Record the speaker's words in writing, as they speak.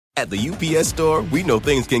At the UPS Store, we know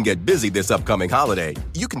things can get busy this upcoming holiday.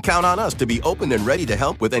 You can count on us to be open and ready to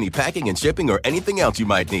help with any packing and shipping or anything else you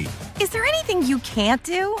might need. Is there anything you can't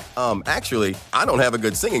do? Actually, I don't have a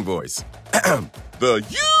good singing voice. The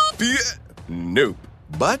UPS... Nope.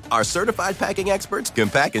 But our certified packing experts can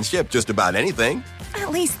pack and ship just about anything.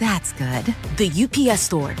 At least that's good. The UPS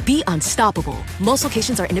Store. Be unstoppable. Most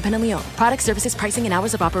locations are independently owned. Product, services, pricing, and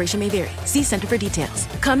hours of operation may vary. See Center for details.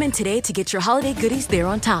 Come in today to get your holiday goodies there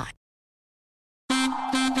on time.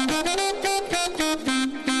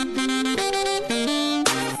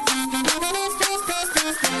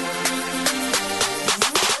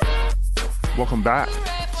 Welcome back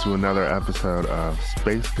to another episode of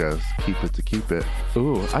Space Ghost, Keep It to Keep It.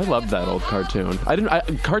 Ooh, I loved that old cartoon.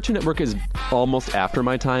 Cartoon Network is almost after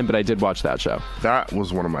my time, but I did watch that show. That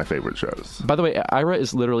was one of my favorite shows. By the way, Ira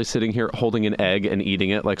is literally sitting here holding an egg and eating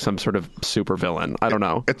it like some sort of super villain. I don't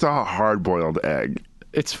know. It's a hard-boiled egg.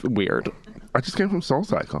 It's weird. I just came from Soul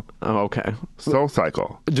Cycle. Oh, okay. Soul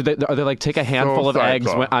Cycle. Are they like take a handful of eggs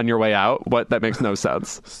on your way out? What? That makes no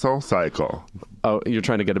sense. Soul Cycle. Oh, you're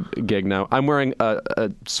trying to get a gig now. I'm wearing a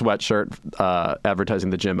sweatshirt advertising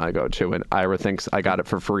the gym I go to, and Ira thinks I got it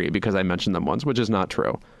for free because I mentioned them once, which is not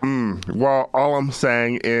true. Well, all I'm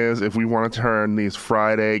saying is if we want to turn these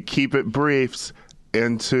Friday Keep It Briefs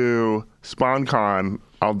into SpawnCon,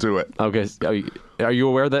 I'll do it. Okay. Are you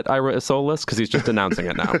aware that Ira is soulless? Because he's just announcing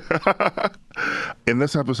it now. In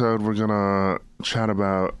this episode, we're going to chat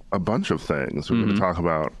about a bunch of things. We're going to talk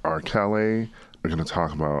about R. Kelly. We're going to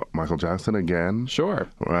talk about Michael Jackson again. Sure.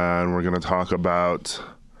 And we're going to talk about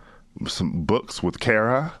some books with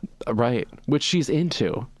Kara. Right. Which she's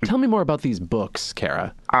into. Tell me more about these books,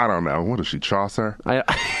 Kara. I don't know. What is she, Chaucer?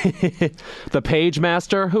 The Page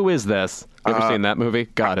Master? Who is this? You ever seen that movie?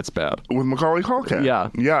 God, it's bad. With Macaulay Culkin? Yeah.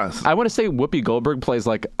 Yes. I want to say Whoopi Goldberg plays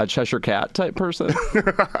like a Cheshire Cat type person.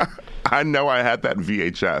 I know I had that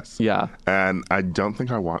VHS. Yeah. And I don't think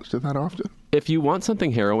I watched it that often. If you want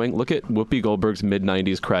something harrowing, look at Whoopi Goldberg's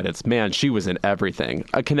mid-90s credits. Man, she was in everything.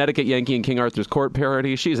 A Connecticut Yankee and King Arthur's Court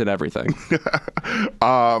parody. She's in everything.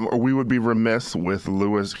 We would be remiss with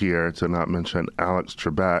Lewis here to not mention Alex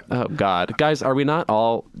Trebek. Oh, God. Guys, are we not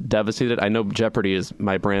all devastated? I know Jeopardy is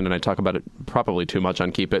my brand, and I talk about it probably too much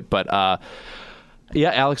on Keep It, but...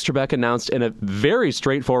 yeah, Alex Trebek announced in a very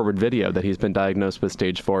straightforward video that he's been diagnosed with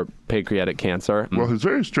stage 4 pancreatic cancer. Well, he's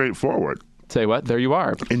very straightforward. Say what? There you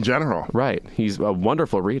are. In general. Right. He's a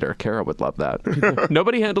wonderful reader. Kara would love that.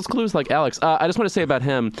 Nobody handles clues like Alex. I just want to say about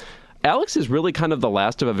him, Alex is really kind of the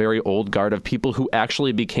last of a very old guard of people who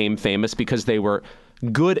actually became famous because they were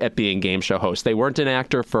good at being game show hosts. They weren't an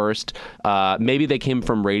actor first. Maybe they came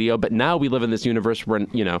from radio, but now we live in this universe where,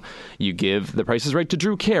 you give The Price is Right to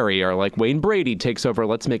Drew Carey, or like Wayne Brady takes over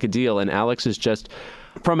Let's Make a Deal. And Alex is just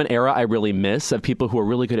from an era I really miss of people who are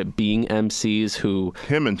really good at being MCs who...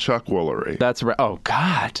 Him and Chuck Woolery. That's right. Oh,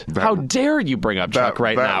 God. How dare you bring up Chuck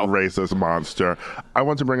right now? That racist monster. I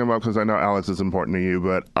want to bring him up because I know Alex is important to you,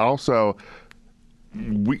 but also...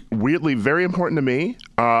 weirdly very important to me.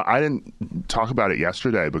 I didn't talk about it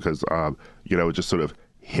yesterday because it just sort of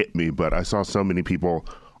hit me, but I saw so many people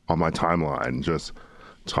on my timeline just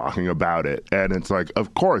talking about it, and it's like,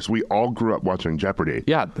 of course, we all grew up watching Jeopardy.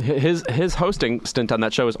 Yeah, his hosting stint on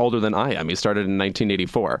that show is older than I am. He started in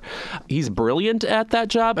 1984. He's brilliant at that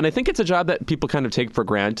job, and I think it's a job that people kind of take for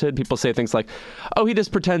granted. People say things like, oh, he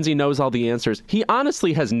just pretends he knows all the answers. He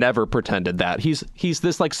honestly has never pretended that. He's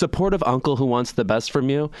this like supportive uncle who wants the best from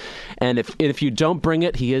you, and if you don't bring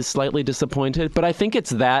it, he is slightly disappointed. But I think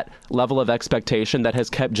it's that level of expectation that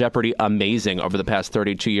has kept Jeopardy amazing over the past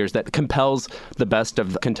 32 years, that compels the best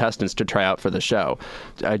of the contestants to try out for the show.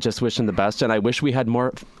 I just wish him the best, and I wish we had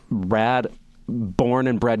more rad, born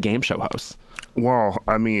and bred game show hosts. Well,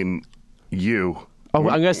 I mean, you. Oh,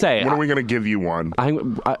 I'm going to say... When are we going to give you one?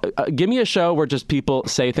 Give me a show where just people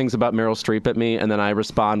say things about Meryl Streep at me, and then I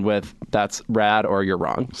respond with, that's rad or you're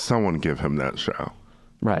wrong. Someone give him that show.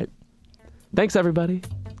 Right. Thanks, everybody.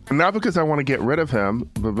 Not because I want to get rid of him,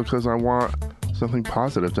 but because I want something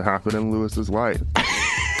positive to happen in Lewis's life.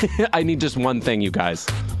 I need just one thing, you guys.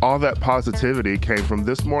 All that positivity came from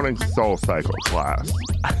this morning's Soul Cycle class.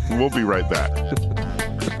 We'll be right back.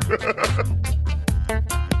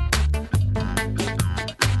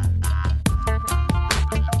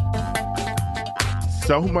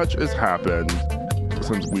 So much has happened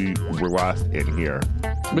since we were last in here.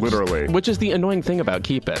 Literally. Which is the annoying thing about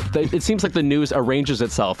Keep It. It seems like the news arranges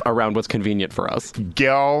itself around what's convenient for us.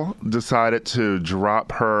 Gail decided to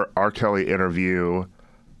drop her R. Kelly interview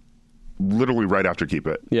literally right after Keep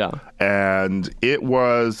It. Yeah. And it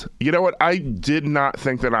was, you know what? I did not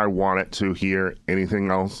think that I wanted to hear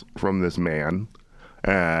anything else from this man.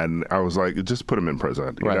 And I was like, just put him in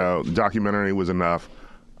prison. You Right. know, the documentary was enough.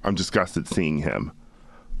 I'm disgusted seeing him.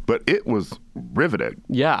 But it was riveting.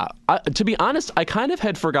 Yeah. To be honest, I kind of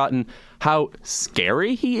had forgotten how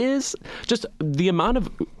scary he is. Just the amount of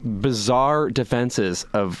bizarre defenses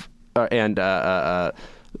of and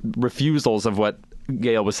refusals of what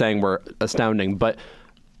Gail was saying were astounding. But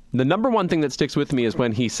the number one thing that sticks with me is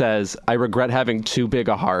when he says, I regret having too big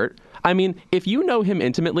a heart. I mean, if you know him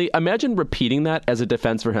intimately, imagine repeating that as a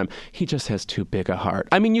defense for him. He just has too big a heart.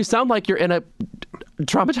 I mean, you sound like you're in a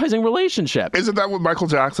traumatizing relationship. Isn't that what Michael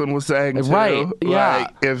Jackson was saying too? Right, yeah.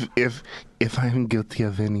 Like, if I'm guilty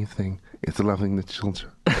of anything, it's loving the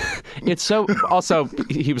children. It's so. Also,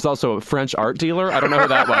 he was also a French art dealer. I don't know who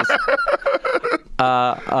that was.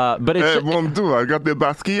 But it's. Hey, bon Dieu, I got the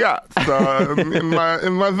Basquiat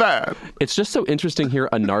in my van. It's just so interesting here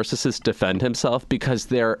a narcissist defend himself because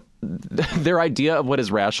their idea of what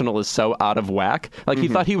is rational is so out of whack. Like he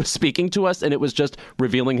thought he was speaking to us and it was just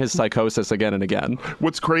revealing his psychosis again and again.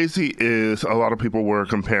 What's crazy is a lot of people were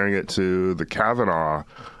comparing it to the Kavanaugh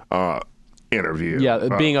interview. Yeah,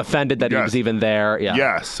 being offended that he was even there. Yeah.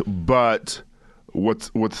 Yes, but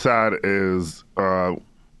what's sad is R.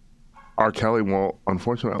 Kelly will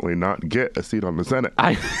unfortunately not get a seat on the Senate.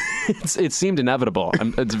 It seemed inevitable.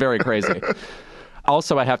 It's very crazy.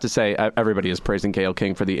 Also, I have to say, everybody is praising Gayle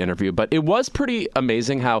King for the interview, but it was pretty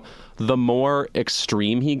amazing how the more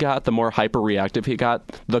extreme he got, the more hyper-reactive he got,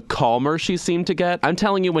 the calmer she seemed to get. I'm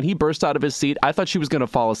telling you, when he burst out of his seat, I thought she was going to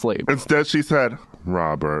fall asleep. Instead, she said,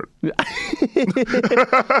 Robert. It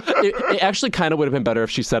actually kind of would have been better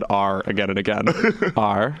if she said R again and again.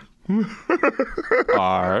 R.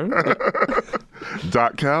 R.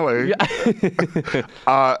 Doc Kelly.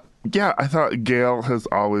 Yeah, I thought Gayle has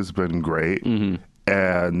always been great. Mm-hmm.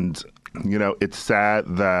 And, you know, it's sad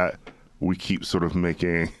that we keep sort of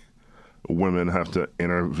making women have to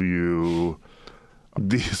interview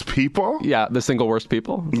these people. Yeah, the single worst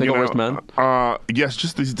people. Single worst men. Yes,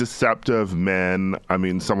 just these deceptive men. I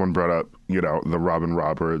mean, someone brought up, you know, the Robin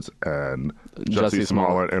Roberts and Jussie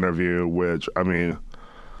Smollett interview, which, I mean,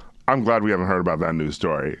 I'm glad we haven't heard about that news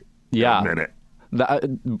story in a minute.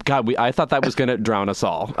 God, I thought that was going to drown us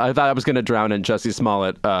all. I thought I was going to drown in Jussie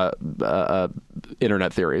Smollett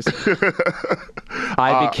internet theories.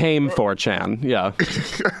 I became 4chan. Yeah.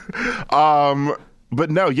 But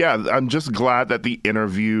no, yeah, I'm just glad that the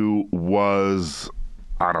interview was,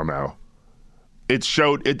 I don't know. It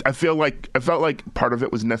showed it. I felt like part of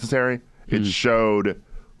it was necessary. It showed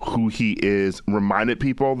who he is, reminded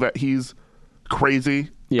people that he's crazy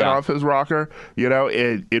off his rocker. You know,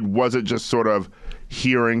 it wasn't just sort of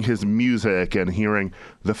hearing his music and hearing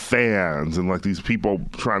the fans and like these people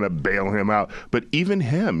trying to bail him out. But even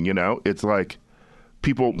him, you know, it's like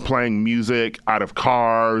people playing music out of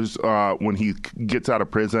cars when he gets out of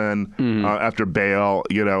prison after bail,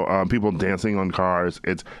 you know, people dancing on cars.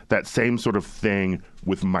 It's that same sort of thing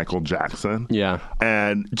with Michael Jackson. Yeah.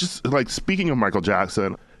 And just like speaking of Michael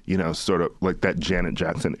Jackson, you know, sort of like that Janet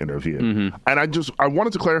Jackson interview. Mm-hmm. And I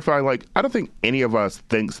wanted to clarify, like, I don't think any of us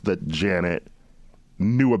thinks that Janet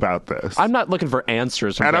knew about this. I'm not looking for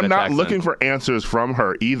answers from Janet And I'm not Jackson. looking for answers from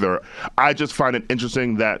her either. I just find it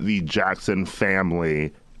interesting that the Jackson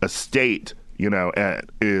family estate, you know,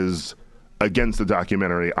 is against the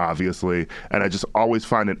documentary, obviously. And I just always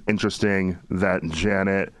find it interesting that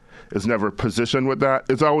Janet is never positioned with that.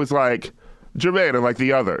 It's always like Jermaine and like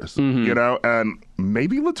the others, you know, and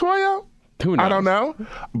maybe LaToya? Who knows? I don't know.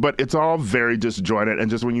 But it's all very disjointed. And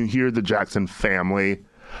just when you hear the Jackson family,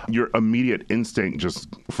 your immediate instinct just,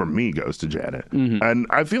 for me, goes to Janet. Mm-hmm. And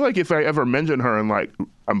I feel like if I ever mention her and like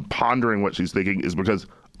I'm pondering what she's thinking is because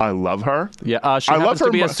I love her. Yeah, she happens to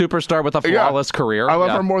be a superstar with a flawless career. I love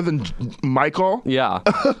her more than Michael. Yeah.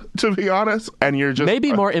 To be honest. And you're just...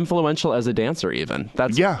 Maybe more influential as a dancer even.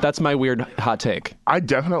 That's my weird hot take. I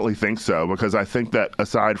definitely think so, because I think that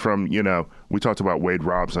aside from, you know, we talked about Wade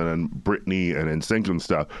Robson and Britney and NSYNC and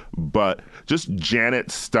stuff, but just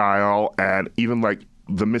Janet's style and even like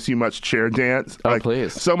the Miss You Much chair dance. Like,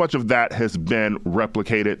 please. So much of that has been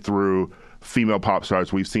replicated through female pop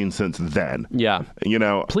stars we've seen since then. Yeah. You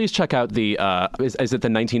know, please check out the is it the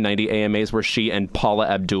 1990 AMAs where she and Paula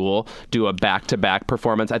Abdul do a back-to-back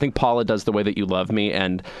performance. I think Paula does The Way That You Love Me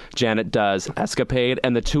and Janet does Escapade,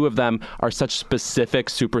 and the two of them are such specific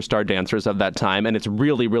superstar dancers of that time, and it's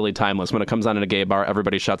really, really timeless. When it comes on in a gay bar,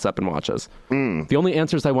 everybody shuts up and watches. The only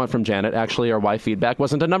answers I want from Janet actually are why Feedback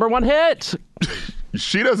wasn't a #1 hit.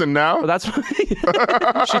 She doesn't know. That's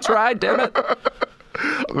she tried, damn it.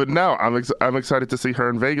 But no, I'm excited to see her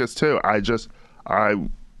in Vegas too. I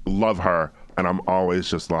love her, and I'm always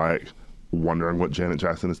just like, wondering what Janet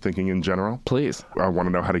Jackson is thinking in general. Please. I want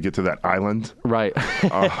to know how to get to that island. Right.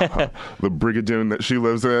 The Brigadoon that she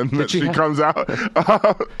lives in, that she comes out.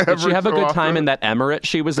 Did she have a good time in that emirate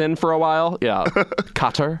she was in for a while? Yeah.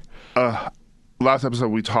 Qatar. Last episode,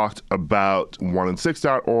 we talked about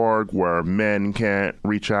 1in6.org, where men can't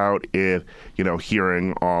reach out if,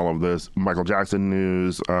 hearing all of this Michael Jackson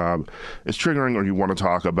news is triggering, or you want to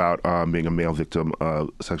talk about being a male victim of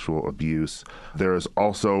sexual abuse. There's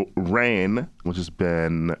also RAINN, which has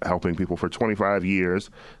been helping people for 25 years.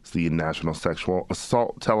 It's the National Sexual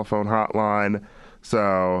Assault Telephone Hotline.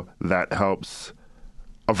 So that helps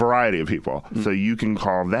a variety of people. So you can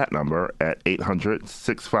call that number at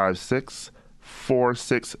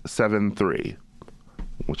 800-656-4673,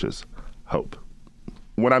 which is HOPE.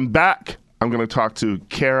 When I'm back, I'm going to talk to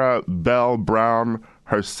Cara Bell Brown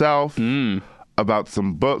herself about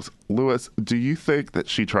some books. Louis, do you think that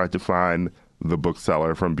she tried to find the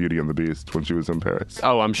bookseller from Beauty and the Beast when she was in Paris?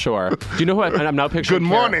 Oh, I'm sure. Do you know who I'm now picturing? Good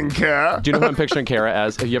morning, Cara. Do you know who I'm picturing Cara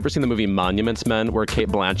as? Have you ever seen the movie Monuments Men, where Cate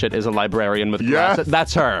Blanchett is a librarian with glasses?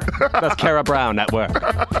 That's her. That's Cara Brown at work.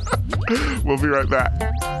 We'll be right back.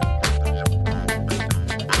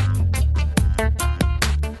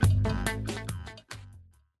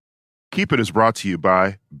 Keep It is brought to you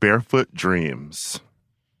by Barefoot Dreams.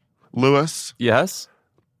 Louis? Yes?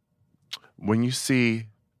 When you see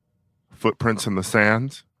footprints in the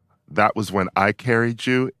sand, that was when I carried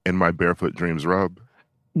you in my Barefoot Dreams robe.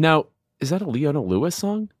 Now, is that a Leona Lewis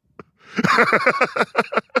song?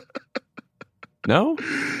 No?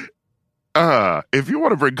 If you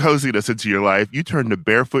want to bring coziness into your life, you turn to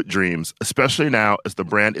Barefoot Dreams, especially now as the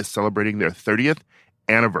brand is celebrating their 30th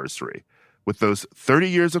anniversary. With those 30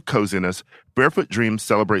 years of coziness, Barefoot Dreams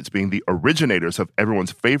celebrates being the originators of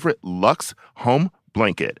everyone's favorite luxe home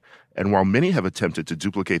blanket. And while many have attempted to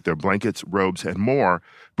duplicate their blankets, robes, and more,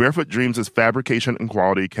 Barefoot Dreams' fabrication and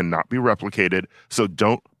quality cannot be replicated, so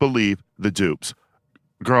don't believe the dupes.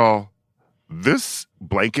 Girl, this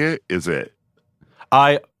blanket is it.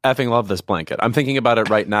 I effing love this blanket. I'm thinking about it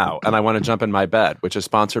right now, and I want to jump in my bed, which is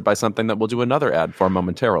sponsored by something that we'll do another ad for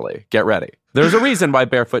momentarily. Get ready. There's a reason why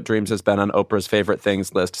Barefoot Dreams has been on Oprah's favorite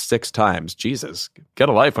things list 6 times. Jesus, get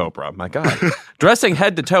a life, Oprah. My God. Dressing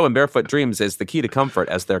head to toe in Barefoot Dreams is the key to comfort,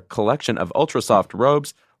 as their collection of ultra-soft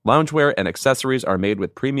robes, loungewear, and accessories are made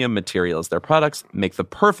with premium materials. Their products make the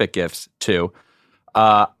perfect gifts, too.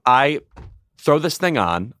 I throw this thing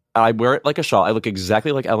on. I wear it like a shawl. I look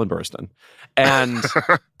exactly like Ellen Burstyn. And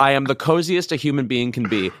I am the coziest a human being can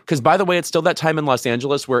be. Because, by the way, it's still that time in Los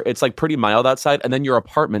Angeles where it's like pretty mild outside and then your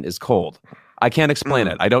apartment is cold. I can't explain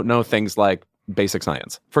it. I don't know things like basic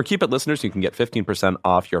science. For Keep It listeners, you can get 15%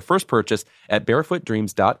 off your first purchase at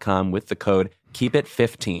barefootdreams.com with the code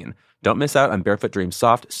KEEPIT15. Don't miss out on Barefoot Dreams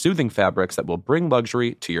soft, soothing fabrics that will bring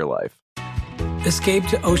luxury to your life. Escape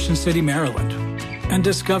to Ocean City, Maryland, and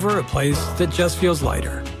discover a place that just feels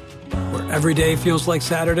lighter, where every day feels like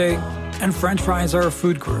Saturday and French fries are a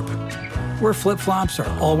food group, where flip-flops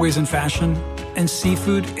are always in fashion and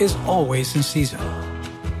seafood is always in season,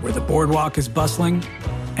 where the boardwalk is bustling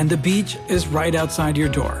and the beach is right outside your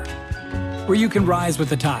door, where you can rise with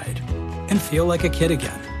the tide and feel like a kid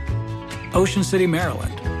again. Ocean City,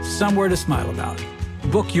 Maryland, somewhere to smile about.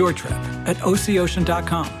 Book your trip at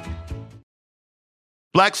OCOcean.com.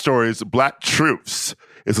 Black Stories, Black Truths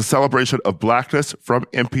is a celebration of Blackness from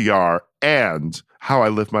NPR and how I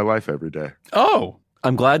live my life every day. Oh,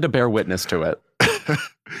 I'm glad to bear witness to it.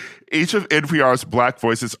 Each of NPR's Black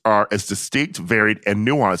voices are as distinct, varied, and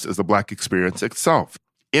nuanced as the Black experience itself.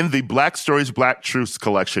 In the Black Stories, Black Truths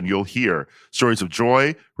collection, you'll hear stories of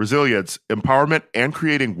joy, resilience, empowerment, and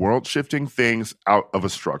creating world-shifting things out of a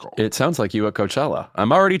struggle. It sounds like you at Coachella.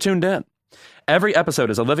 I'm already tuned in. Every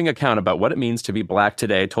episode is a living account about what it means to be Black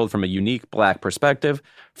today, told from a unique Black perspective.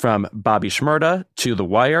 From Bobby Shmurda to The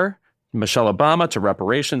Wire, Michelle Obama to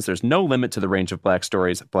reparations, there's no limit to the range of Black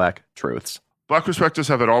stories, Black truths. Black perspectives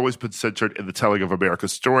haven't always been centered in the telling of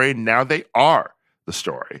America's story. Now they are the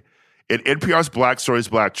story. In NPR's Black Stories,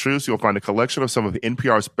 Black Truths, you'll find a collection of some of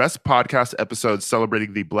NPR's best podcast episodes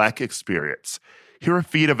celebrating the Black experience. Hear a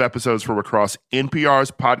feed of episodes from across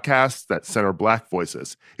NPR's podcasts that center Black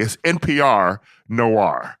voices. It's NPR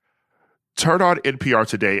Noir. Turn on NPR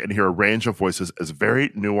today and hear a range of voices as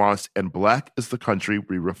varied, nuanced, and Black as the country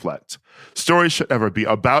we reflect. Stories should never be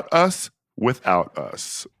about us without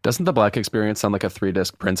us. Doesn't the Black experience sound like a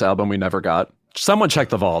 3-disc Prince album we never got? Someone check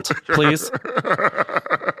the vault, please.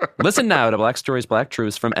 Listen now to Black Stories, Black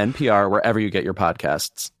Truths from NPR wherever you get your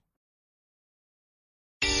podcasts.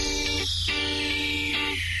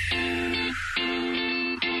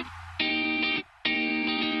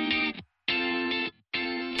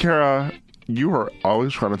 Kara, you are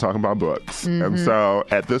always trying to talk about books. And so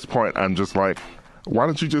at this point, I'm just like, why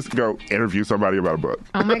don't you just go interview somebody about a book?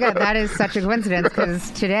 Oh my God, that is such a coincidence because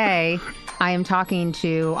today I am talking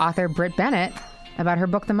to author Brit Bennett about her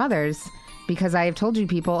book, The Mothers, because I have told you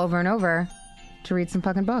people over and over to read some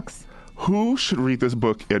fucking books. Who should read this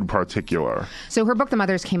book in particular? So her book, The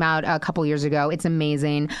Mothers, came out a couple years ago. It's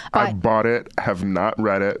amazing. I bought it, have not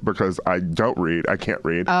read it because I don't read. I can't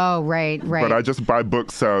read. Oh, right. But I just buy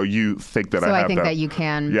books so you think that I have them. So I think that you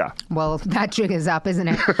can. Yeah. Well, that jig is up, isn't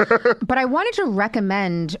it? But I wanted to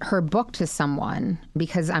recommend her book to someone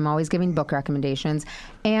because I'm always giving book recommendations.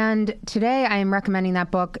 And today I am recommending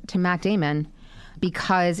that book to Matt Damon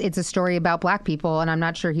because it's a story about Black people, and I'm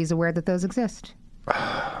not sure he's aware that those exist.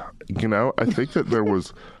 You know, I think that there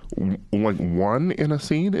was like one in a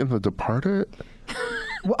scene in The Departed.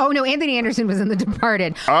 Oh, no, Anthony Anderson was in The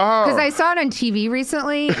Departed. Because I saw it on TV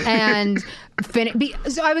recently, and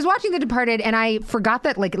so I was watching The Departed, and I forgot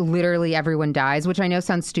that, like, literally everyone dies, which I know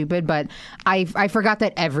sounds stupid, but I forgot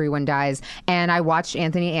that everyone dies. And I watched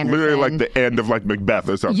Anthony Anderson. Literally like the end of, like, Macbeth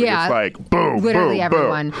or something. Yeah. It's like, boom, literally boom,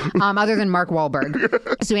 everyone, boom. Other than Mark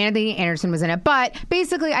Wahlberg. So Anthony Anderson was in it. But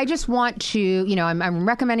basically, I just want to, you know, I'm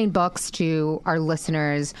recommending books to our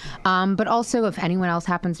listeners. But also, if anyone else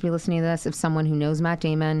happens to be listening to this, if someone who knows Matt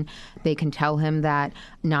Damon, they can tell him that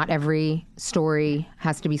not every story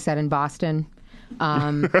has to be set in Boston.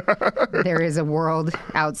 There is a world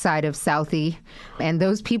outside of Southie, and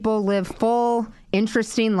those people live full,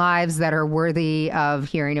 interesting lives that are worthy of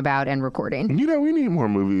hearing about and recording. You know, we need more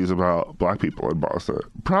movies about Black people in Boston.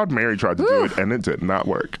 Proud Mary tried to do it, and it did not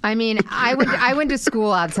work. I mean, I went to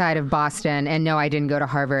school outside of Boston, and no, I didn't go to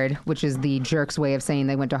Harvard, which is the jerk's way of saying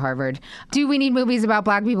they went to Harvard. Do we need movies about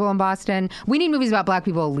Black people in Boston? We need movies about Black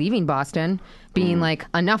people leaving Boston, being like,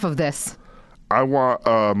 enough of this. I want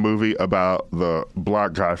a movie about the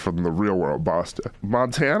Black guy from the real world Boston.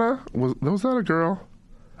 Montana? Was that a girl?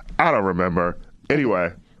 I don't remember.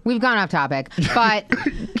 Anyway. We've gone off topic, but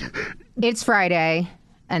it's Friday,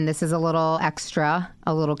 and this is a little extra,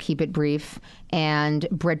 a little keep it brief. And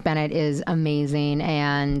Brit Bennett is amazing,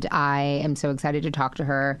 and I am so excited to talk to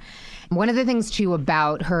her. One of the things, too,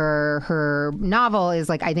 about her novel is,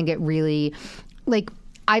 like, I think it really, like,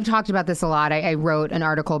 I've talked about this a lot. I wrote an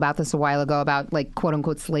article about this a while ago about, like, quote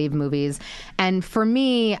unquote slave movies. And for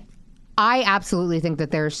me, I absolutely think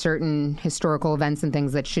that there are certain historical events and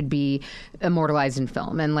things that should be immortalized in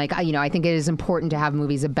film. And, like, you know, I think it is important to have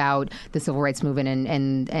movies about the civil rights movement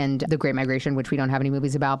and the Great Migration, which we don't have any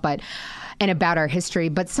movies about, and about our history.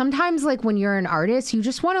 But sometimes, like, when you're an artist, you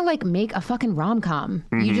just want to, like, make a fucking rom-com.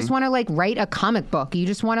 Mm-hmm. You just want to, like, write a comic book. You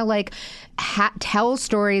just want to, like, tell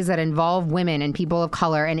stories that involve women and people of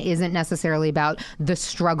color and isn't necessarily about the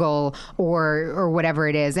struggle or whatever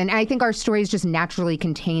it is. And I think our stories just naturally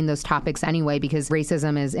contain those topics anyway because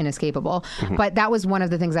racism is inescapable. Mm-hmm. But that was one of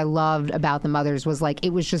the things I loved about The Mothers was, like, it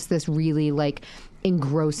was just this really, like,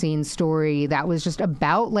 engrossing story that was just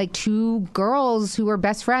about, like, two girls who are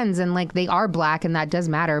best friends, and, like, they are Black, and that does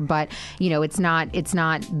matter, but, you know, it's not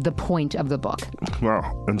the point of the book.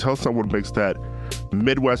 Well, until someone makes that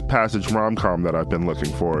Midwest Passage rom-com that I've been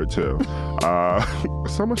looking forward to.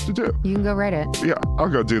 So much to do. You can go write it. Yeah, I'll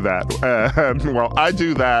go do that. And while I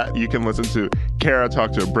do that, you can listen to Kara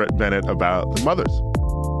talk to Brit Bennett about The Mothers.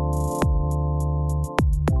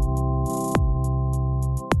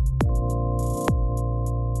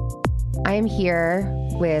 I am here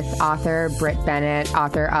with author Brit Bennett,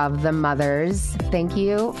 author of The Mothers. Thank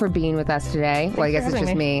you for being with us today. Well, I guess it's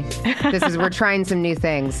just me. We're trying some new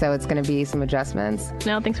things, so it's going to be some adjustments.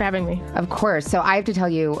 No, thanks for having me. Of course. So I have to tell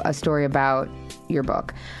you a story about your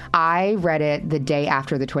book. I read it the day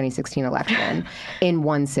after the 2016 election in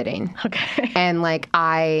one sitting. Okay. And, like,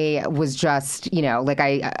 I was just, you know, like,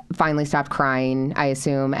 I finally stopped crying, I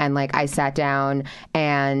assume. And, like, I sat down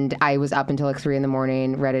and I was up until, like, 3 a.m,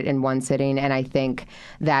 read it in one sitting. And I think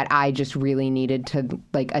that I just really needed to,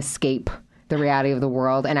 like, escape the reality of the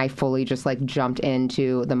world, and I fully just, like, jumped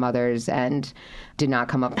into The Mothers and did not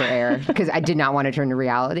come up for air because I did not want to turn to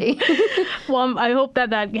reality. Well, I hope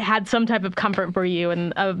that had some type of comfort for you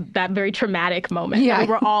and that very traumatic moment that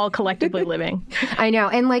we're all collectively living. I know.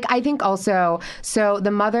 And, like, I think also, so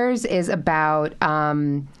The Mothers is about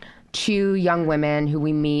two young women who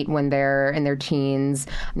we meet when they're in their teens,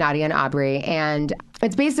 Nadia and Aubrey, and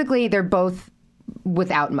it's basically they're both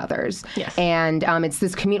without mothers. Yes. And it's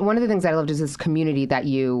this community. One of the things I loved is this community that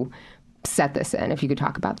you set this in, if you could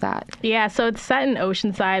talk about that. Yeah, so it's set in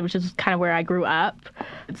Oceanside, which is kind of where I grew up.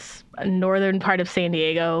 It's a northern part of San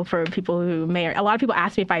Diego for people who a lot of people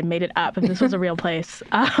ask me if I made it up, if this was a real place.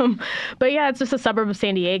 But yeah, it's just a suburb of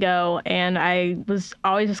San Diego. And I was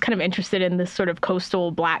always just kind of interested in this sort of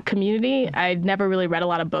coastal Black community. I'd never really read a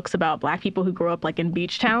lot of books about Black people who grew up like in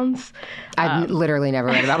beach towns. I've literally never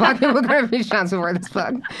read about Black people who grew up in beach towns before this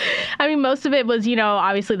book. I mean, most of it was,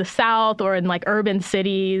 obviously the South or in like urban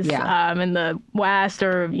cities in the West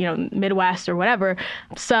or, Midwest or whatever.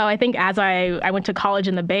 So I think as I went to college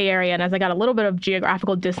in the Bay Area, and as I got a little bit of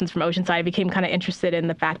geographical distance from Oceanside, I became kind of interested in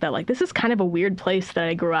the fact that like this is kind of a weird place that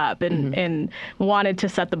I grew up and wanted to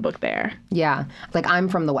set the book there. Yeah. Like I'm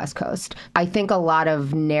from the West Coast. I think a lot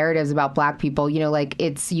of narratives about Black people, like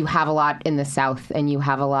you have a lot in the South and you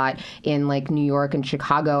have a lot in like New York and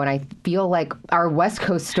Chicago. And I feel like our West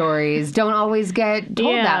Coast stories don't always get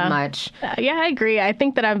told that much. Yeah, I agree. I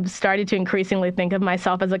think that I've started to increasingly think of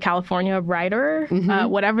myself as a California writer,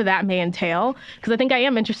 whatever that may entail, because I think I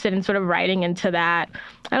am interested in sort of writing into that.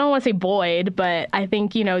 I don't want to say void, but I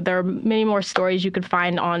think, there are many more stories you could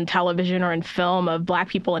find on television or in film of Black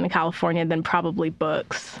people in California than probably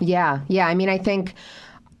books. Yeah. I mean, I think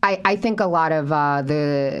a lot of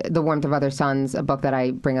the Warmth of Other Suns, a book that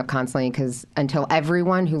I bring up constantly, because until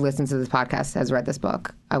everyone who listens to this podcast has read this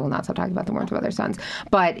book, I will not stop talking about The Warmth of Other Suns.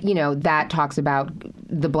 But, that talks about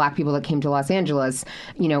the Black people that came to Los Angeles,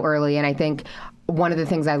 early. And I think one of the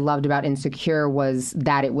things I loved about Insecure was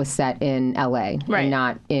that it was set in L.A. and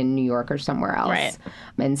not in New York or somewhere else.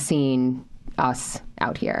 And seeing us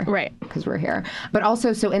out here, because we're here. But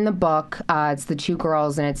also, so in the book, it's the two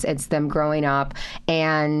girls and it's them growing up,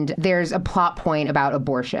 and there's a plot point about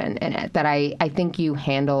abortion in it that I think you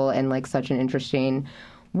handle in like such an interesting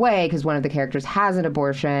way, because one of the characters has an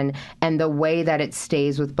abortion, and the way that it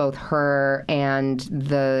stays with both her and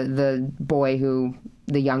the boy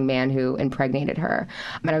the young man who impregnated her.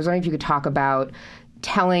 And I was wondering if you could talk about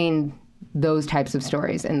telling those types of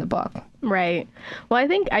stories in the book. Right. Well, I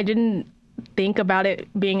think I didn't think about it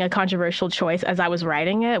being a controversial choice as I was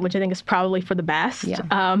writing it, which I think is probably for the best.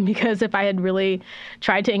 Because if I had really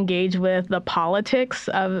tried to engage with the politics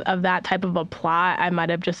of that type of a plot, I might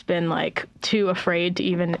have just been like too afraid to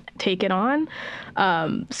even take it on.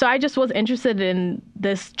 So I just was interested in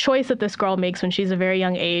this choice that this girl makes when she's a very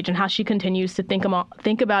young age and how she continues to think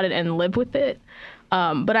about it and live with it.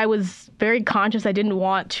 But I was very conscious I didn't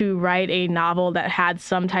want to write a novel that had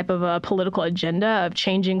some type of a political agenda of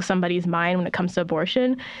changing somebody's mind when it comes to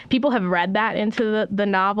abortion. People have read that into the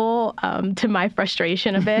novel, to my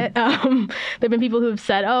frustration a bit. There have been people who have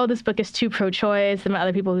said, oh, this book is too pro-choice. There have been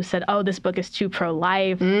other people who said, oh, this book is too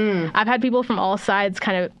pro-life. I've had people from all sides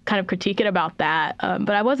kind of critique it about that.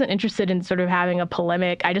 But I wasn't interested in sort of having a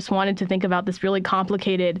polemic. I just wanted to think about this really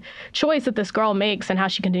complicated choice that this girl makes and how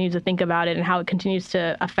she continues to think about it and how it continues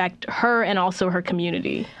to affect her and also her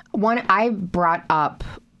community. I brought up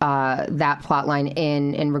that plot line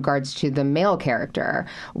in regards to the male character,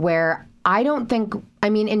 where I don't think,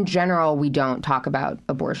 in general, we don't talk about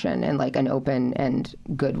abortion in like an open and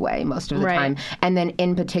good way most of the time. And then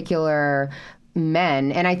in particular,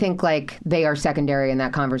 men, and I think like they are secondary in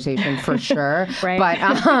that conversation for sure.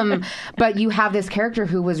 But you have this character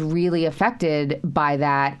who was really affected by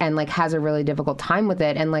that and like has a really difficult time with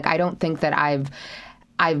it. And like I don't think that I've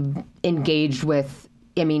engaged with,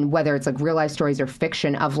 whether it's like real life stories or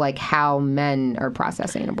fiction, of like how men are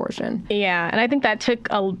processing abortion. Yeah, and I think that took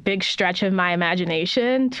a big stretch of my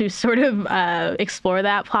imagination to sort of explore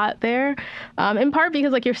that plot there. In part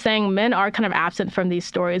because, like you're saying, men are kind of absent from these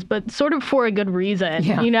stories, but sort of for a good reason.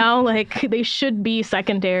 Like they should be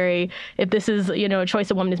secondary if this is, a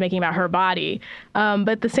choice a woman is making about her body. But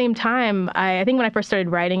at the same time, I think when I first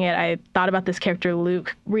started writing it, I thought about this character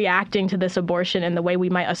Luke reacting to this abortion in the way we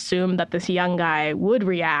might assume that this young guy would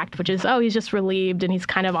react, which is, oh, he's just relieved and he's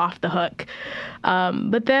kind of off the hook.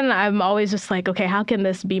 But then I'm always just like, okay, how can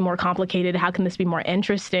this be more complicated? How can this be more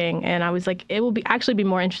interesting? And I was like, it will actually be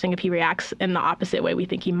more interesting if he reacts in the opposite way we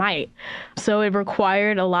think he might. So it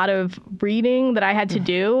required a lot of reading that I had to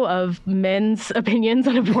do of men's opinions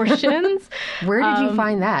on abortions. Where did you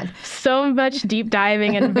find that? So much deep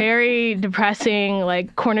diving and very depressing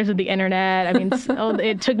like corners of the internet.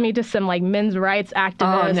 It took me to some like men's rights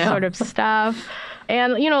activist sort of stuff.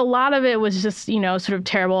 And, a lot of it was just, sort of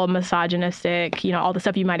terrible, misogynistic, all the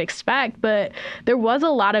stuff you might expect. But there was a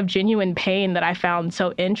lot of genuine pain that I found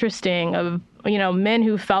so interesting of men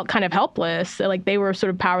who felt kind of helpless, like they were sort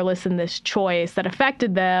of powerless in this choice that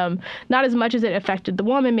affected them, not as much as it affected the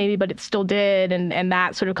woman maybe, but it still did, and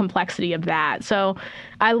that sort of complexity of that. So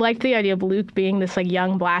I liked the idea of Luke being this like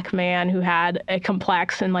young Black man who had a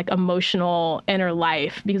complex and like emotional inner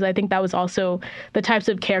life, because I think that was also the types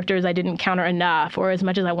of characters I didn't counter enough or as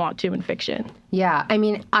much as I want to in fiction. Yeah, I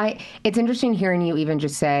mean, it's interesting hearing you even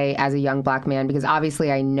just say as a young Black man, because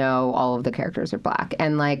obviously I know all of the characters are Black,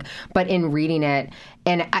 and like, but in reading it,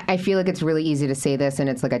 and I feel like it's really easy to say this and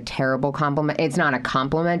it's like a terrible compliment. It's not a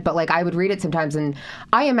compliment, but like I would read it sometimes and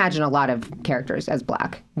I imagine a lot of characters as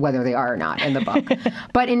Black, whether they are or not in the book.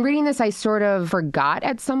 But in reading this, I sort of forgot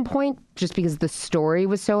at some point just because the story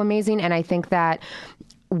was so amazing. And I think that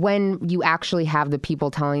when you actually have the people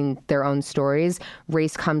telling their own stories,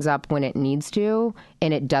 race comes up when it needs to,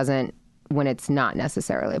 and it doesn't when it's not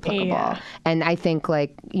necessarily applicable. Yeah. And I think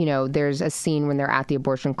like, there's a scene when they're at the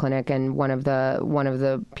abortion clinic and one of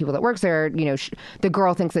the people that works there, the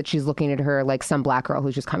girl thinks that she's looking at her like some Black girl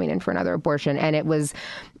who's just coming in for another abortion. And it was,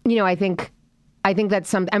 I think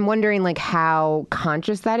that's I'm wondering like how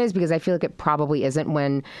conscious that is, because I feel like it probably isn't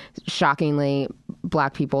when shockingly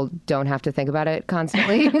Black people don't have to think about it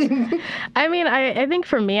constantly. I mean, I think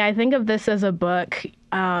for me, I think of this as a book.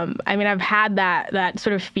 I've had that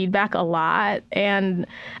sort of feedback a lot, and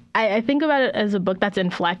I think about it as a book that's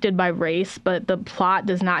inflected by race, but the plot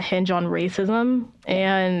does not hinge on racism.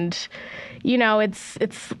 And,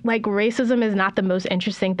 it's like racism is not the most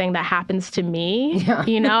interesting thing that happens to me. Yeah.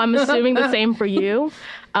 I'm assuming the same for you.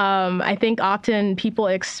 I think often people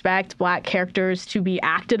expect Black characters to be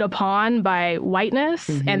acted upon by whiteness,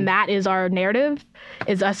 and that is our narrative,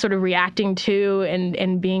 is us sort of reacting to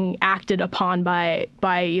and being acted upon by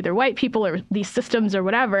either white people or these systems or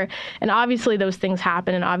whatever. And obviously those things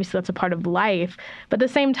happen, and obviously that's a part of life. But at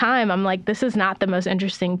the same time, I'm like, this is not the most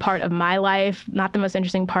interesting part of my life, not the most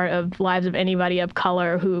interesting part of lives of anybody of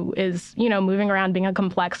color who is, moving around being a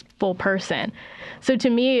complex, full person. So to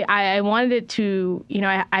me, I wanted it to,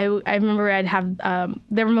 I remember I'd have,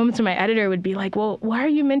 there were moments when my editor would be like, well, why are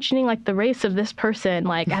you mentioning like the race of this person,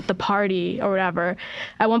 like at the party or whatever?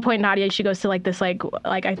 At one point, Nadia, she goes to like this, like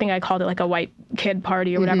I think I called it like a white kid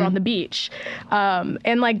party or whatever on the beach.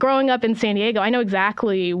 And like growing up in San Diego, I know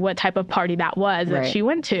exactly what type of party that was that she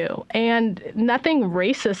went to. And nothing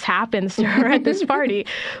racist happens to her at this party,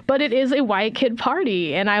 but it is a white kid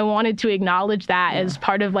party. And I wanted to acknowledge that as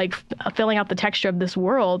part of like filling out the texture of this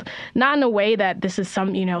world, not in a way that this is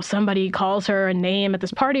somebody calls her a name at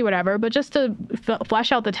this party, whatever, but just to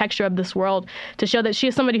flesh out the texture of this world, to show that she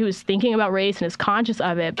is somebody who is thinking about race and is conscious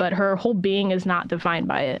of it, but her whole being is not defined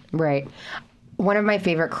by it. Right. One of my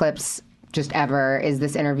favorite clips just ever is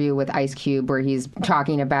this interview with Ice Cube where he's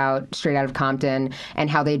talking about Straight Outta Compton and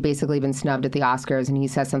how they'd basically been snubbed at the Oscars, and he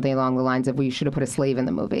says something along the lines of, we should have put a slave in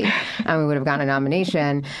the movie and we would have gotten a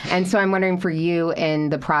nomination. And so I'm wondering for you, in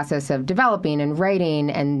the process of developing and writing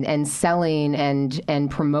and selling and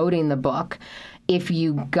promoting the book, if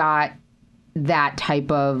you got that type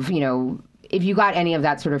of, if you got any of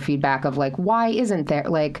that sort of feedback of like, why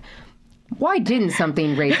didn't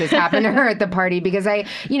something racist happen to her at the party? Because I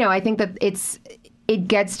think that it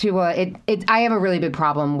gets to I have a really big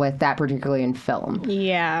problem with that, particularly in film.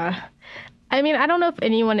 Yeah. I mean, I don't know if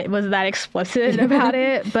anyone was that explicit about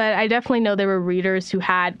it, but I definitely know there were readers who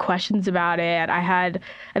had questions about it. I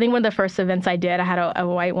think one of the first events I did, I had a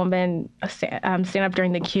white woman stand up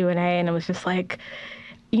during the Q&A, and it was just like,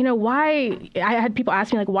 why, I had people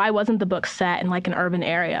ask me, like, why wasn't the book set in, like, an urban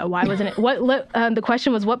area? Why wasn't it, the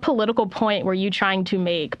question was, what political point were you trying to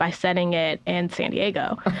make by setting it in San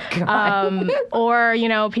Diego? Or,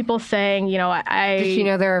 people saying, Did she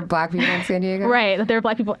know there are Black people in San Diego? Right, that there are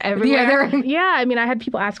Black people everywhere. Yeah, I mean, I had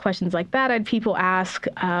people ask questions like that. I had people ask,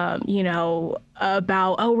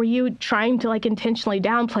 about, were you trying to like intentionally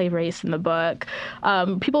downplay race in the book?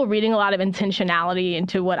 People reading a lot of intentionality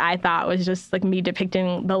into what I thought was just like me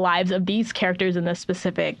depicting the lives of these characters in this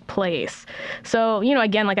specific place. So,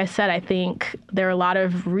 again, like I said, I think there are a lot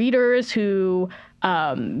of readers who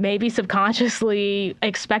maybe subconsciously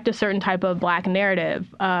expect a certain type of Black narrative.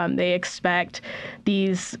 They expect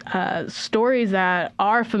these stories that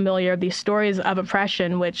are familiar, these stories of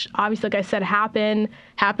oppression, which obviously, like I said,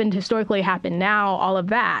 happened historically, happen now, all of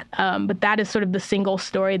that. But that is sort of the single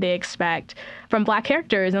story they expect from Black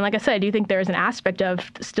characters. And like I said, I do think there's an aspect of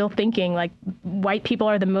still thinking like white people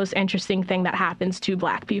are the most interesting thing that happens to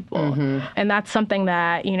Black people. Mm-hmm. And that's something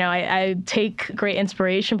that, I take great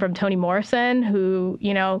inspiration from Toni Morrison, who,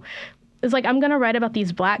 is like, I'm going to write about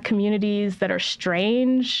these Black communities that are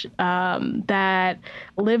strange, that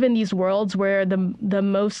live in these worlds where the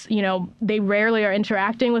most, they rarely are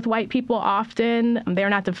interacting with white people often. They're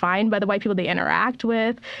not defined by the white people they interact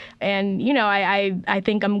with. And, I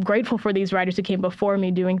think I'm grateful for these writers who came before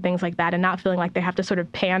me doing things like that and not feeling like they have to sort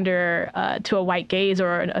of pander to a white gaze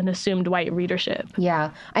or an assumed white readership.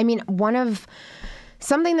 Yeah. I mean,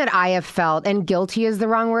 something that I have felt, and guilty is the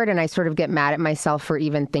wrong word, and I sort of get mad at myself for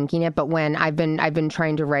even thinking it, but when I've been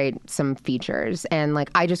trying to write some features, and like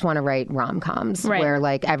I just want to write rom-coms where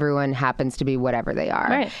like everyone happens to be whatever they are.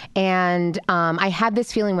 Right. And I had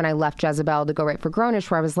this feeling when I left Jezebel to go write for Grownish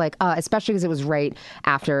where I was like, especially because it was right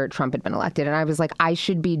after Trump had been elected, and I was like, I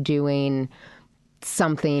should be doing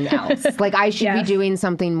something else. Like I should be doing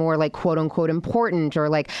something more like quote unquote important, or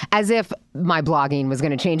like as if my blogging was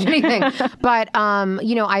going to change anything. But,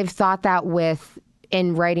 I've thought that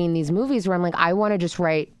in writing these movies where I'm like, I want to just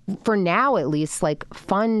write, for now at least, like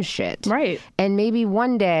fun shit. Right. And maybe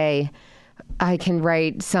one day I can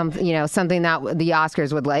write something that the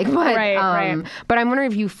Oscars would like. But, right. But I'm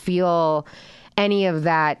wondering if you feel any of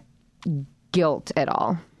that guilt at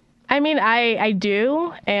all. I mean, I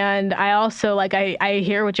do. And I also, I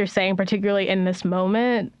hear what you're saying, particularly in this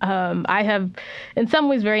moment. I have, in some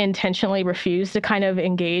ways, very intentionally refused to kind of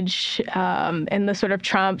engage in the sort of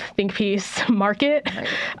Trump think piece market,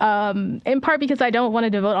 in part because I don't want to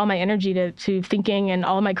devote all my energy to thinking and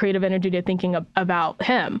all my creative energy to thinking about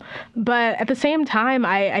him. But at the same time,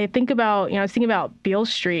 I think about, I was thinking about Beale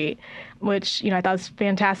Street, which, I thought was a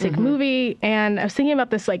fantastic movie. And I was thinking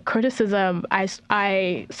about this criticism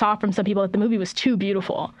I saw from some people that the movie was too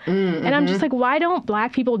beautiful. And I'm just like, why don't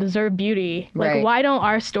Black people deserve beauty? Like, why don't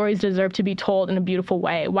our stories deserve to be told in a beautiful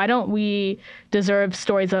way? Why don't we deserve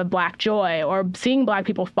stories of Black joy or seeing Black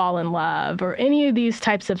people fall in love or any of these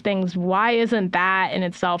types of things? Why isn't that in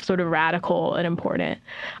itself sort of radical and important?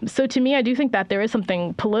 So to me, I do think that there is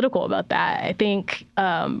something political about that. I think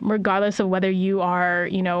regardless of whether you are,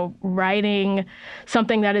 writing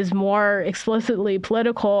something that is more explicitly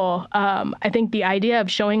political, I think the idea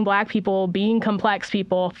of showing Black people being complex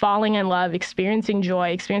people, falling in love, experiencing joy,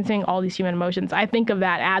 experiencing all these human emotions, I think of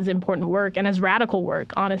that as important work and as radical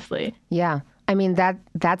work, honestly. Yeah. I mean,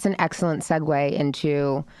 that's an excellent segue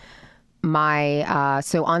into my,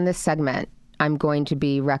 so on this segment, I'm going to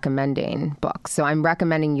be recommending books. So I'm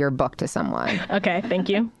recommending your book to someone. Okay, thank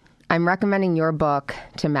you. I'm recommending your book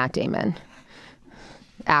to Matt Damon.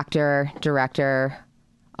 Actor, director,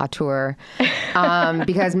 auteur,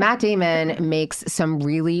 because Matt Damon makes some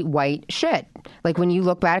really white shit. Like when you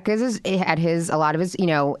look back at a lot of his,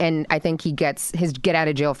 and I think he gets his get out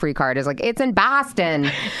of jail free card is like, it's in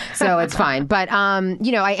Boston, so it's fine. But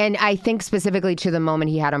I think specifically to the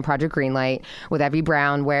moment he had on Project Greenlight with Evie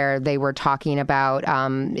Brown, where they were talking about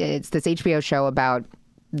it's this HBO show about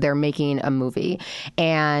they're making a movie.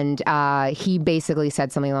 And he basically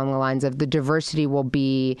said something along the lines of the diversity will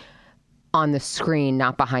be on the screen,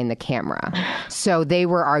 not behind the camera. So they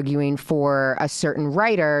were arguing for a certain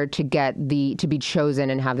writer to be chosen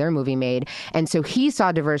and have their movie made. And so he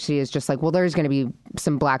saw diversity as just like, well, there's going to be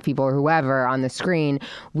some Black people or whoever on the screen.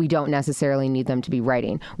 We don't necessarily need them to be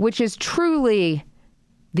writing, which is truly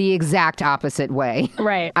the exact opposite way.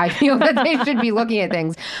 Right. I feel that they should be looking at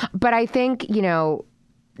things. But I think,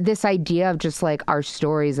 this idea of just like our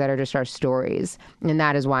stories that are just our stories. And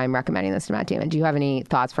that is why I'm recommending this to Matt Damon. Do you have any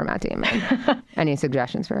thoughts for Matt Damon? Any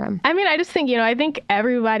suggestions for him? I mean, I just think, I think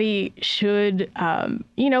everybody should,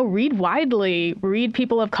 read widely, read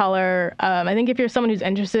people of color. I think if you're someone who's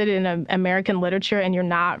interested in American literature and you're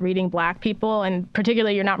not reading Black people, and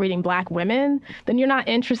particularly you're not reading Black women, then you're not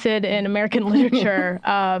interested in American literature.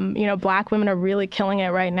 Black women are really killing it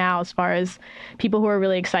right now as far as people who are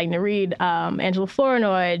really exciting to read. Angela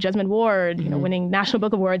Flournoy, Jesmond Ward, winning National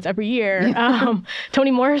Book Awards every year.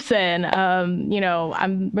 Toni Morrison,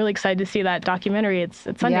 I'm really excited to see that documentary. It's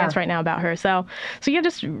Sundance right now about her. So yeah,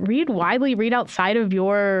 just read widely, read outside of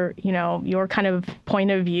your kind of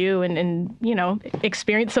point of view and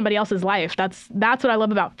experience somebody else's life. That's what I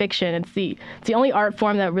love about fiction. It's the only art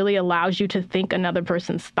form that really allows you to think another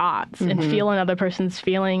person's thoughts and feel another person's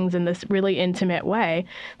feelings in this really intimate way.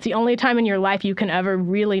 It's the only time in your life you can ever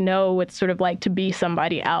really know what it's sort of like to be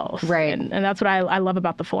somebody else. Right. And that's what I love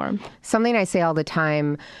about the form. Something I say all the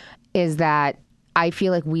time is that I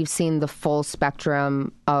feel like we've seen the full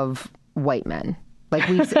spectrum of white men.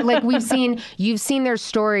 You've seen their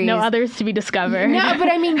stories. No others to be discovered. No, but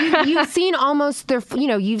I mean, you've seen almost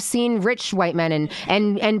you've seen rich white men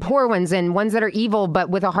and poor ones and ones that are evil but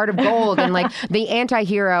with a heart of gold and like the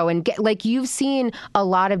anti-hero and you've seen a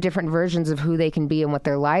lot of different versions of who they can be and what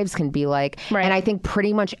their lives can be like. Right. And I think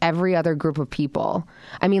pretty much every other group of people,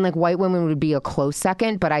 I mean, like white women would be a close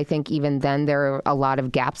second, but I think even then there are a lot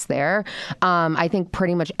of gaps there. I think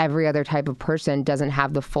pretty much every other type of person doesn't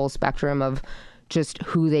have the full spectrum of just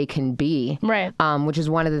who they can be, right? Which is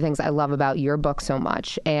one of the things I love about your book so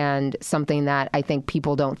much, and something that I think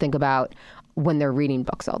people don't think about when they're reading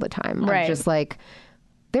books all the time. Right. Just like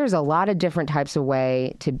there's a lot of different types of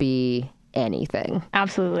way to be anything.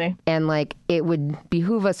 Absolutely. And like it would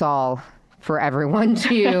behoove us all for everyone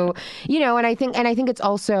to, and I think it's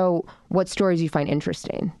also what stories you find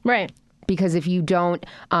interesting. Right. Because if you don't,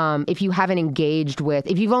 if you've only engaged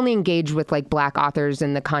with like Black authors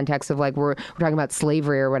in the context of like we're talking about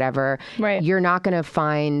slavery or whatever, right, you're not going to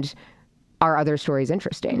find our other stories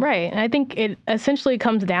interesting. Right. And I think it essentially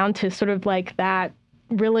comes down to sort of like that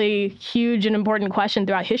really huge and important question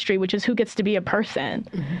throughout history, which is who gets to be a person.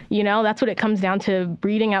 Mm-hmm. That's what it comes down to,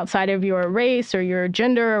 reading outside of your race or your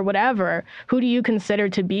gender or whatever. Who do you consider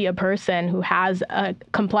to be a person who has a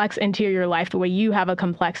complex interior life the way you have a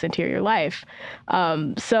complex interior life?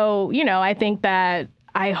 I think that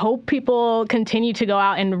I hope people continue to go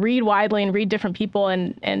out and read widely and read different people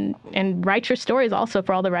and write your stories also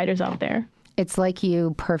for all the writers out there. It's like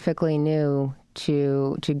you perfectly knew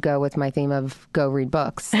to go with my theme of go read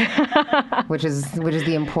books, which is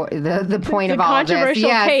the point of all of this. Controversial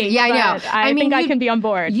take, yeah, I know. I think I can be on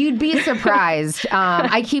board. You'd be surprised.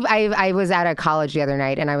 I was at a college the other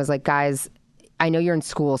night and I was like, guys, I know you're in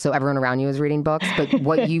school, so everyone around you is reading books, but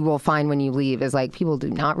what you will find when you leave is like people do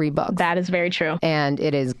not read books. That is very true. And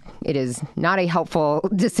it is not a helpful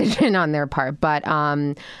decision on their part. But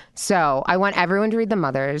so I want everyone to read The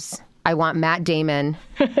Mothers. I want Matt Damon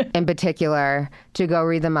in particular to go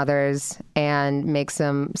read The Mothers and make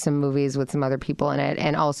some movies with some other people in it.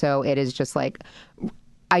 And also it is just like,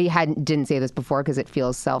 I didn't say this before because it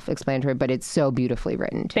feels self-explanatory, but it's so beautifully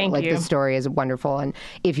written too. Thank you. The story is wonderful. And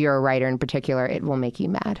if you're a writer in particular, it will make you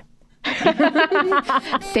mad.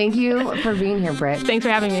 Thank you for being here, Britt. Thanks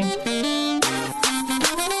for having me.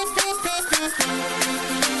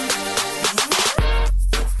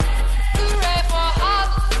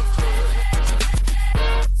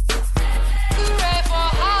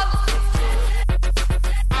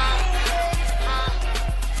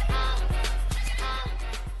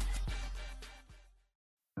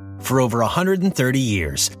 For over 130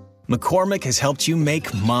 years, McCormick has helped you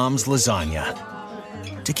make Mom's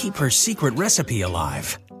lasagna to keep her secret recipe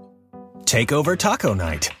alive. Take over taco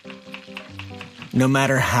night, no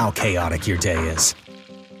matter how chaotic your day is.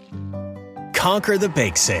 Conquer the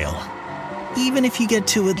bake sale, even if you get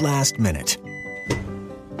to it last minute.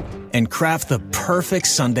 And craft the perfect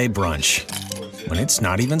Sunday brunch when it's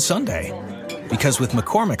not even Sunday. Because with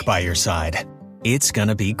McCormick by your side, it's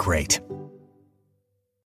gonna be great.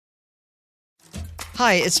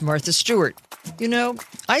 Hi, it's Martha Stewart.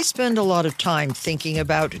 I spend a lot of time thinking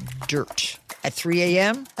about dirt. At 3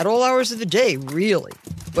 a.m., at all hours of the day, really.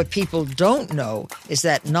 What people don't know is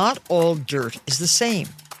that not all dirt is the same.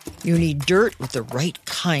 You need dirt with the right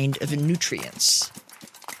kind of nutrients.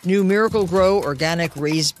 New Miracle-Gro organic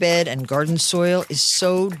raised bed and garden soil is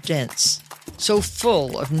so dense, so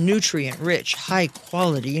full of nutrient-rich,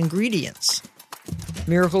 high-quality ingredients.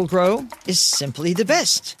 Miracle-Gro is simply the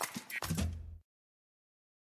best.